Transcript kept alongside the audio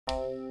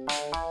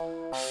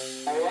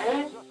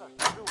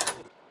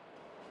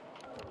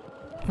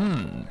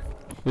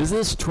Is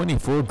this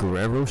 24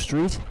 Guerrero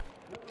Street?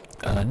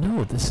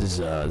 No, this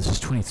is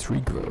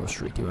 23 Guerrero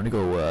Street. You want to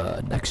go,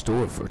 next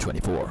door for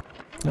 24?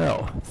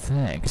 Oh,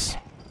 thanks.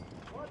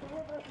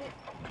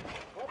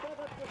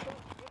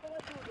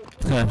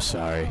 I'm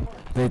sorry.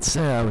 They'd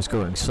say I was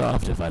going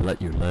soft if I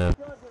let you live.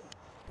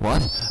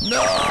 What?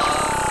 No!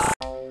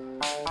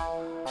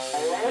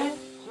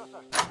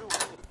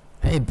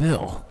 Hey,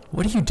 Bill,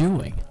 what are you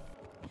doing?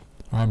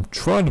 I'm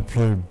trying to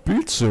play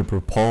Beat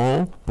Saber,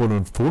 Paul, but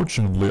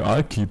unfortunately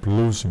I keep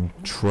losing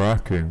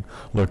tracking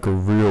like a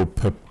real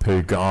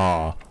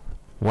Pepega.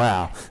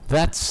 Wow,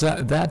 that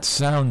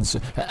sounds...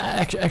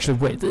 Actually,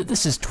 wait,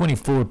 this is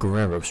 24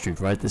 Guerrero Street,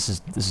 right? This is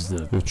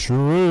the... It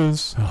sure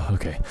is. Oh,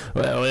 okay.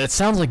 Well, it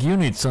sounds like you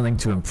need something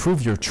to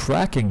improve your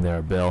tracking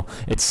there, Bill.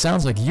 It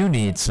sounds like you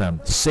need some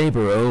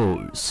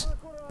Saber-Os.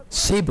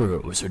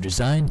 Saber-Os are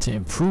designed to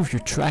improve your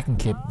tracking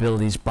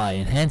capabilities by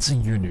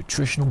enhancing your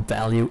nutritional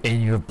value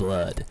in your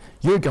blood.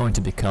 You're going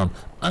to become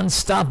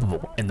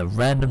unstoppable in the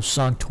Random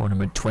Song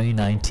Tournament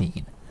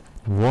 2019.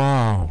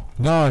 Wow,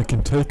 now I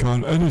can take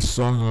on any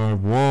song I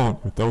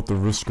want without the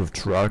risk of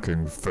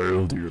tracking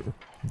failure.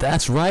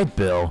 That's right,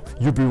 Bill.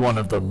 You'll be one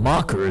of the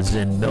mockers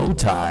in no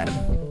time.